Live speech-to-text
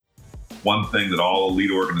one thing that all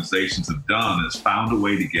elite organizations have done is found a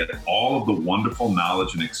way to get all of the wonderful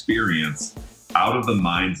knowledge and experience out of the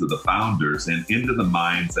minds of the founders and into the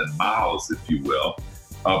minds and mouths, if you will,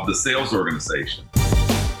 of the sales organization.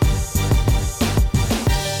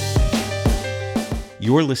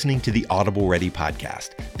 You're listening to the Audible-Ready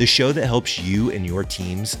Podcast, the show that helps you and your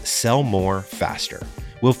teams sell more faster.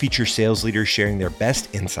 We'll feature sales leaders sharing their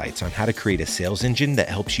best insights on how to create a sales engine that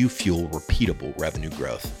helps you fuel repeatable revenue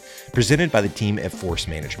growth. Presented by the team at Force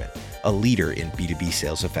Management, a leader in B2B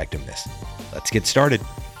sales effectiveness. Let's get started.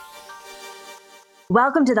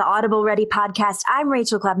 Welcome to the Audible-Ready Podcast. I'm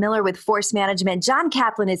Rachel Clapp-Miller with Force Management. John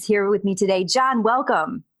Kaplan is here with me today. John,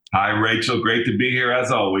 welcome. Hi, Rachel. Great to be here as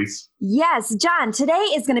always. Yes, John, today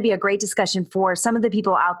is going to be a great discussion for some of the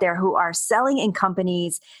people out there who are selling in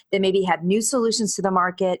companies that maybe have new solutions to the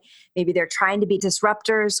market. Maybe they're trying to be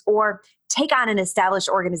disruptors or take on an established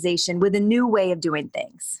organization with a new way of doing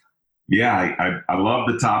things. Yeah, I love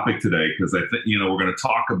the topic today because I think, we're going to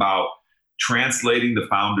talk about translating the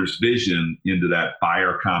founder's vision into that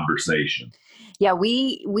buyer conversation. Yeah,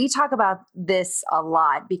 we talk about this a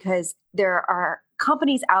lot because there are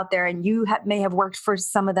companies out there, and you may have worked for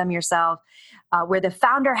some of them yourself, where the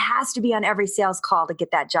founder has to be on every sales call to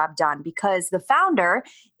get that job done because the founder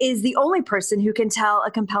is the only person who can tell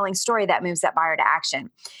a compelling story that moves that buyer to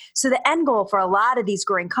action. So the end goal for a lot of these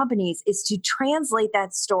growing companies is to translate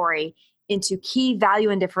that story into key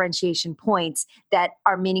value and differentiation points that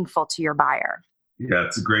are meaningful to your buyer. Yeah,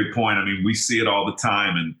 it's a great point. I mean, we see it all the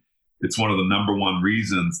time, and it's one of the number one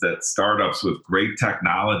reasons that startups with great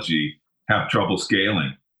technology have trouble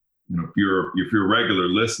scaling. If you're a regular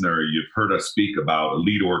listener, you've heard us speak about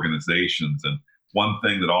elite organizations. And one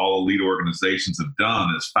thing that all elite organizations have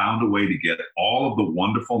done is found a way to get all of the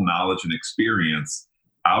wonderful knowledge and experience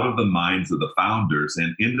out of the minds of the founders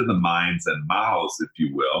and into the minds and mouths, if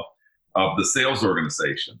you will, of the sales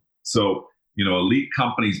organization. So, elite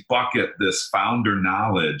companies bucket this founder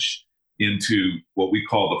knowledge into what we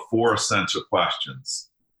call the 4 essential questions.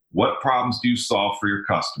 What problems do you solve for your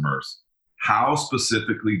customers? How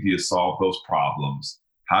specifically do you solve those problems?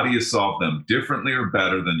 How do you solve them differently or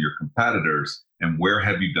better than your competitors? And where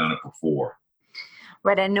have you done it before?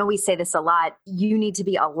 Right. I know we say this a lot. You need to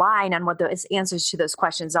be aligned on what those answers to those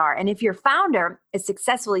questions are. And if your founder is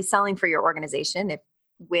successfully selling for your organization,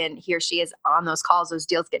 when he or she is on those calls, those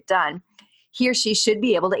deals get done, he or she should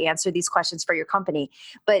be able to answer these questions for your company.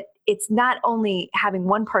 But it's not only having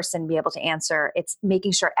one person be able to answer, it's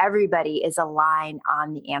making sure everybody is aligned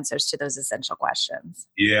on the answers to those essential questions.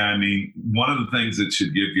 Yeah, I mean, one of the things that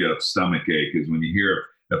should give you a stomach ache is when you hear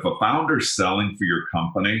if a founder's selling for your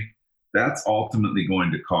company, that's ultimately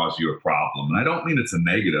going to cause you a problem. And I don't mean it's a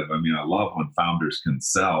negative. I mean, I love when founders can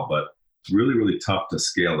sell, but it's really, really tough to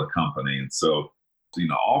scale a company. And so,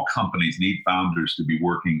 all companies need founders to be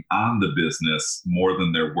working on the business more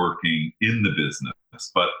than they're working in the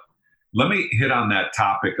business. But let me hit on that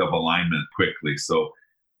topic of alignment quickly. So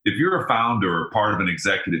if you're a founder or part of an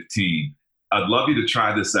executive team, I'd love you to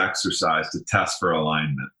try this exercise to test for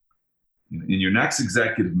alignment. In your next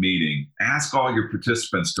executive meeting, ask all your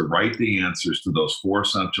participants to write the answers to those 4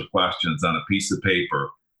 essential questions on a piece of paper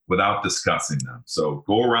without discussing them. So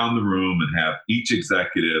go around the room and have each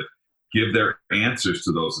executive give their answers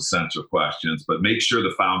to those essential questions, but make sure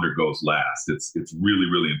the founder goes last. It's really,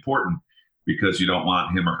 really important because you don't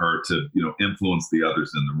want him or her to, influence the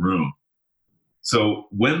others in the room. So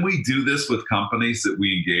when we do this with companies that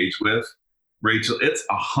we engage with, Rachel, it's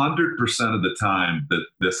 100% of the time that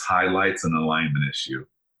this highlights an alignment issue.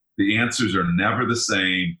 The answers are never the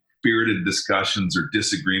same. Spirited discussions or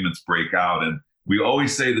disagreements break out. And we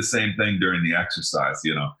always say the same thing during the exercise,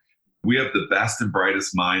 We have the best and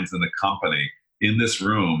brightest minds in the company in this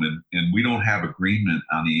room, and we don't have agreement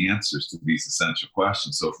on the answers to these essential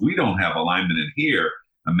questions. So if we don't have alignment in here,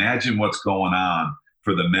 imagine what's going on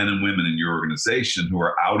for the men and women in your organization who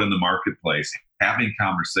are out in the marketplace having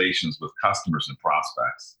conversations with customers and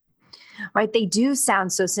prospects. Right. They do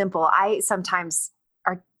sound so simple. I sometimes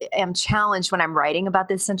am challenged when I'm writing about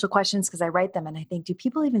the essential questions because I write them and I think, do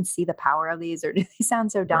people even see the power of these, or do they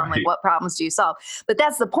sound so dumb? Right. Like, what problems do you solve? But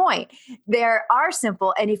that's the point. They are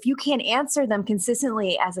simple. And if you can't answer them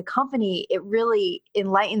consistently as a company, it really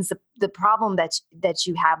enlightens the problem that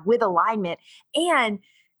you have with alignment. And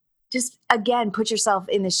just, again, put yourself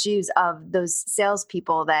in the shoes of those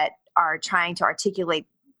salespeople that are trying to articulate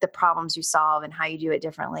the problems you solve and how you do it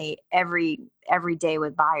differently every day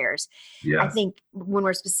with buyers. Yes. I think when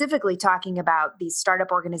we're specifically talking about these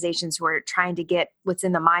startup organizations who are trying to get what's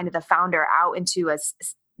in the mind of the founder out into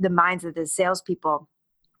the minds of the salespeople,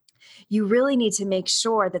 you really need to make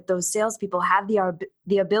sure that those salespeople have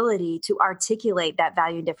the ability to articulate that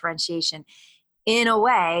value and differentiation in a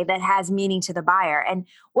way that has meaning to the buyer. And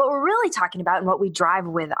what we're really talking about and what we drive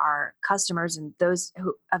with our customers, and those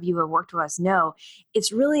of you who have worked with us know,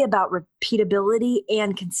 it's really about repeatability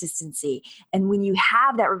and consistency. And when you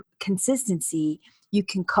have that consistency, you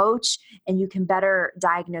can coach and you can better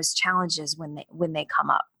diagnose challenges when they come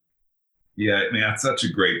up. Yeah, I mean, that's such a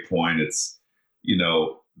great point. It's,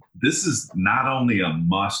 this is not only a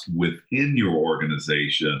must within your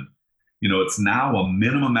organization, it's now a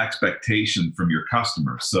minimum expectation from your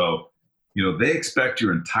customers. So, they expect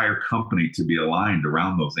your entire company to be aligned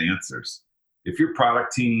around those answers. If your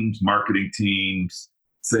product teams, marketing teams,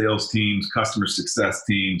 sales teams, customer success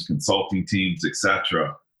teams, consulting teams, et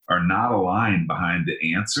cetera, are not aligned behind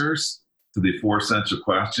the answers to the 4 essential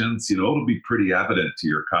questions, it'll be pretty evident to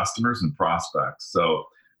your customers and prospects. So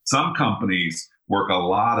some companies work a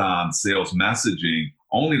lot on sales messaging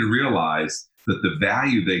only to realize that the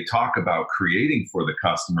value they talk about creating for the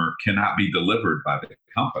customer cannot be delivered by the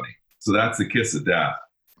company. So that's the kiss of death.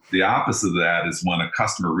 The opposite of that is when a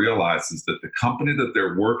customer realizes that the company that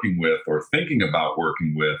they're working with or thinking about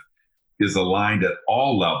working with is aligned at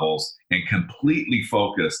all levels and completely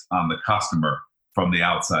focused on the customer from the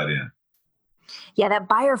outside in. Yeah, that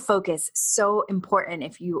buyer focus, so important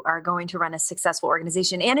if you are going to run a successful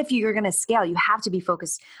organization. And if you're going to scale, you have to be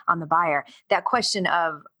focused on the buyer. That question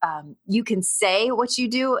of you can say what you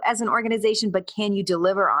do as an organization, but can you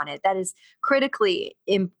deliver on it? That is critically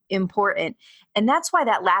important. And that's why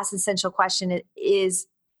that last essential question is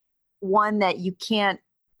one that you can't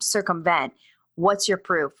circumvent. What's your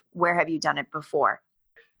proof? Where have you done it before?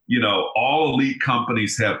 All elite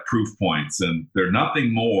companies have proof points, and they're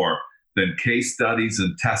nothing more than case studies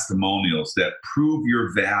and testimonials that prove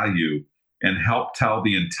your value and help tell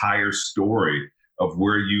the entire story of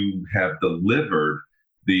where you have delivered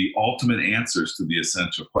the ultimate answers to the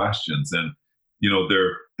essential questions. And,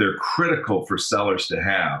 they're critical for sellers to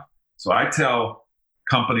have. So I tell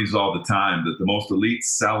companies all the time that the most elite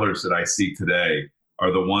sellers that I see today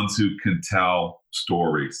are the ones who can tell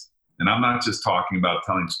stories. And I'm not just talking about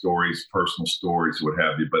telling stories, personal stories, what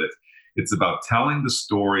have you, but it's about telling the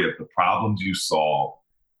story of the problems you solve,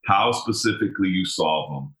 how specifically you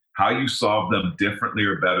solve them, how you solve them differently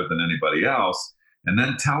or better than anybody else, and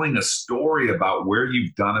then telling a story about where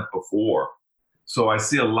you've done it before. So I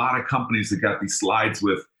see a lot of companies that got these slides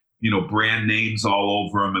with, brand names all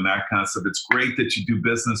over them and that kind of stuff. It's great that you do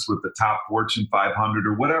business with the top Fortune 500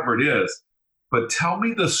 or whatever it is, but tell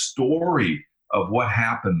me the story of what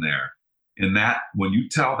happened there. And that, when you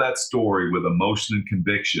tell that story with emotion and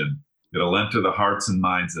conviction, it'll enter the hearts and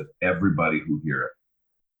minds of everybody who hear it.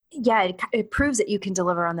 Yeah, it proves that you can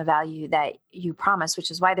deliver on the value that you promise,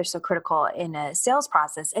 which is why they're so critical in a sales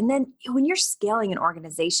process. And then when you're scaling an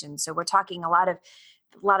organization, so we're talking a lot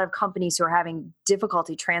of companies who are having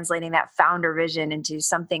difficulty translating that founder vision into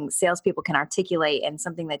something salespeople can articulate and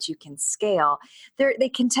something that you can scale. They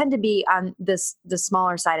can tend to be on the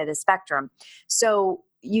smaller side of the spectrum. So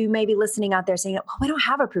you may be listening out there saying, well, we don't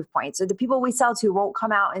have a proof point. So the people we sell to won't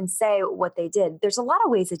come out and say what they did. There's a lot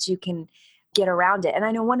of ways that you can get around it. And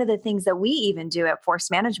I know one of the things that we even do at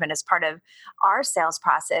Force Management as part of our sales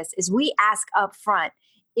process is we ask up front,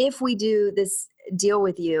 if we do this deal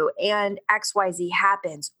with you and XYZ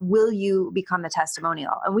happens, will you become the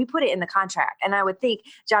testimonial? And we put it in the contract. And I would think,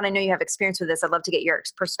 John, I know you have experience with this. I'd love to get your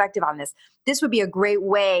perspective on this. This would be a great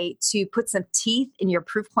way to put some teeth in your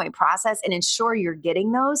proof point process and ensure you're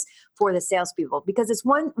getting those for the salespeople. Because it's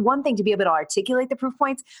one thing to be able to articulate the proof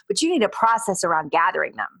points, but you need a process around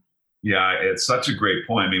gathering them. Yeah, it's such a great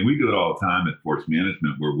point. I mean, we do it all the time at Force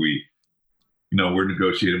Management where we're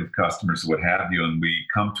negotiating with customers, what have you, and we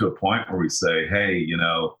come to a point where we say, hey,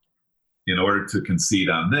 in order to concede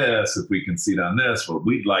on this, if we concede on this, what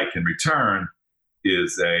we'd like in return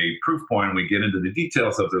is a proof point. And we get into the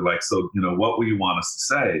details of it, like, so, what will you want us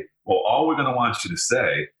to say? Well, all we're going to want you to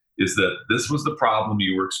say is that this was the problem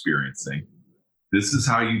you were experiencing. This is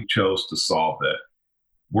how you chose to solve it.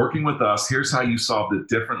 Working with us, here's how you solved it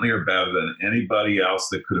differently or better than anybody else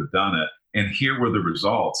that could have done it. And here were the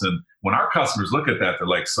results. And when our customers look at that, they're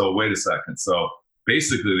like, so wait a second. So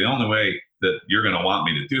basically the only way that you're going to want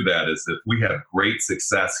me to do that is if we have great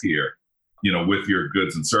success here, with your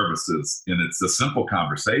goods and services. And it's a simple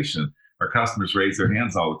conversation. Our customers raise their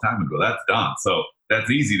hands all the time and go, that's done. So that's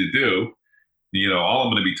easy to do. All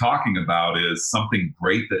I'm going to be talking about is something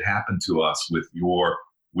great that happened to us with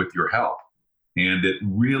your help. And it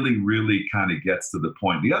really, really kind of gets to the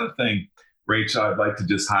point. The other thing, Rachel, I'd like to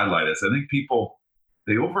just highlight is I think people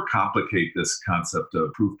they overcomplicate this concept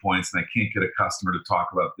of proof points, and I can't get a customer to talk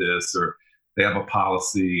about this, or they have a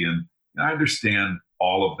policy. And I understand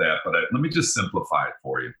all of that, but let me just simplify it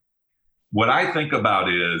for you. What I think about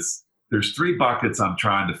is there's 3 buckets I'm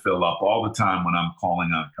trying to fill up all the time when I'm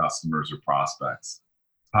calling on customers or prospects: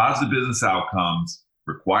 positive business outcomes,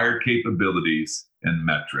 required capabilities, and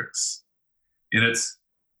metrics. And it's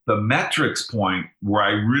the metrics point where I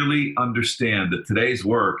really understand that today's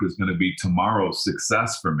work is going to be tomorrow's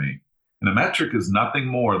success for me. And a metric is nothing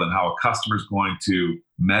more than how a customer is going to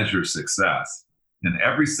measure success. And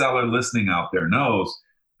every seller listening out there knows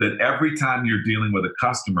that every time you're dealing with a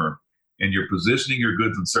customer and you're positioning your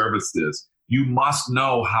goods and services, you must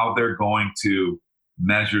know how they're going to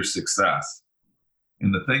measure success.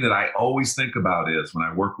 And the thing that I always think about is when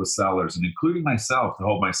I work with sellers, and including myself to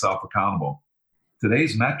hold myself accountable,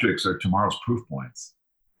 today's metrics are tomorrow's proof points.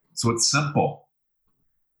 So it's simple.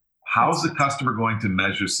 How's the customer going to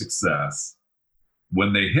measure success?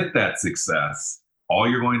 When they hit that success, all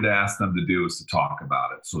you're going to ask them to do is to talk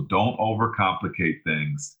about it. So don't overcomplicate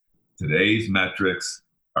things. Today's metrics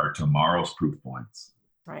are tomorrow's proof points.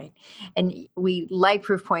 Right. And we like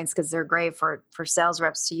proof points because they're great for sales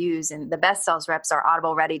reps to use. And the best sales reps are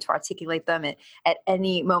Audible-Ready to articulate them at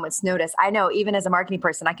any moment's notice. I know even as a marketing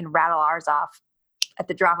person, I can rattle ours off at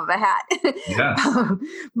the drop of a hat. Yes.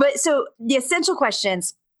 But so the essential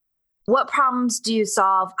questions: what problems do you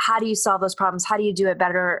solve? How do you solve those problems? How do you do it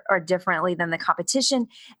better or differently than the competition?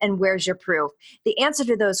 And where's your proof? The answer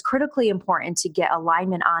to those is critically important to get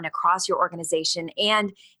alignment on across your organization.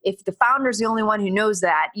 And if the founder is the only one who knows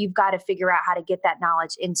that, you've got to figure out how to get that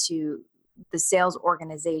knowledge into the sales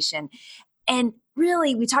organization. And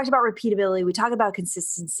really, we talked about repeatability, we talked about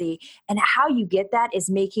consistency, and how you get that is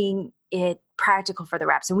making it practical for the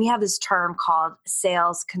reps. And we have this term called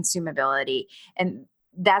sales consumability. And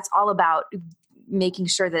that's all about making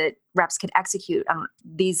sure that reps can execute on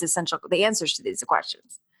the answers to these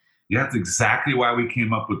questions. Yeah, that's exactly why we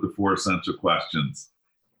came up with the 4 essential questions.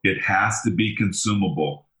 It has to be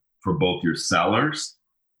consumable for both your sellers.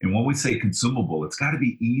 And when we say consumable, it's got to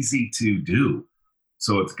be easy to do.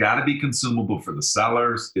 So it's got to be consumable for the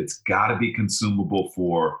sellers. It's got to be consumable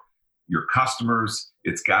for your customers.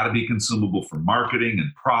 It's got to be consumable for marketing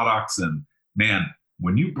and products. And man,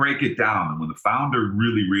 when you break it down and when the founder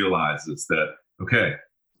really realizes that, okay,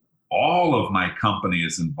 all of my company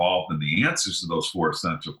is involved in the answers to those 4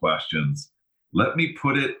 essential questions, let me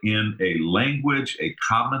put it in a language, a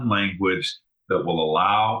common language that will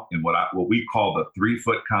allow in what we call the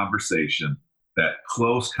 3-foot conversation, that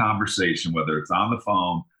close conversation, whether it's on the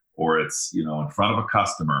phone or it's in front of a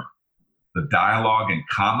customer, the dialogue in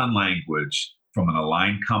common language from an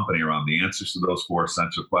aligned company around the answers to those 4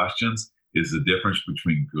 essential questions is the difference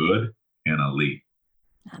between good and elite.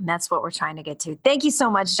 And that's what we're trying to get to. Thank you so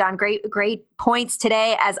much, John. Great points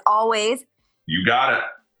today, as always. You got it.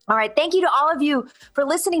 All right. Thank you to all of you for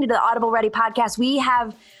listening to the Audible-Ready Podcast. We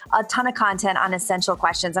have a ton of content on essential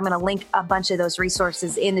questions. I'm going to link a bunch of those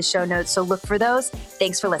resources in the show notes, so look for those.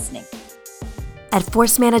 Thanks for listening. At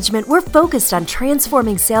Force Management, we're focused on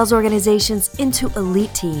transforming sales organizations into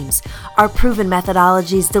elite teams. Our proven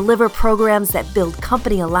methodologies deliver programs that build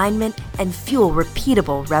company alignment and fuel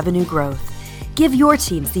repeatable revenue growth. Give your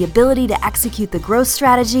teams the ability to execute the growth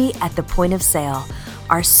strategy at the point of sale.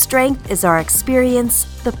 Our strength is our experience.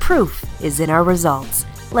 The proof is in our results.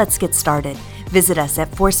 Let's get started. Visit us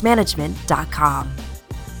at forcemanagement.com.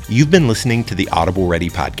 You've been listening to the Audible-Ready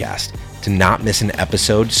Podcast. To not miss an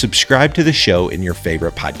episode, subscribe to the show in your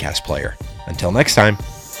favorite podcast player. Until next time.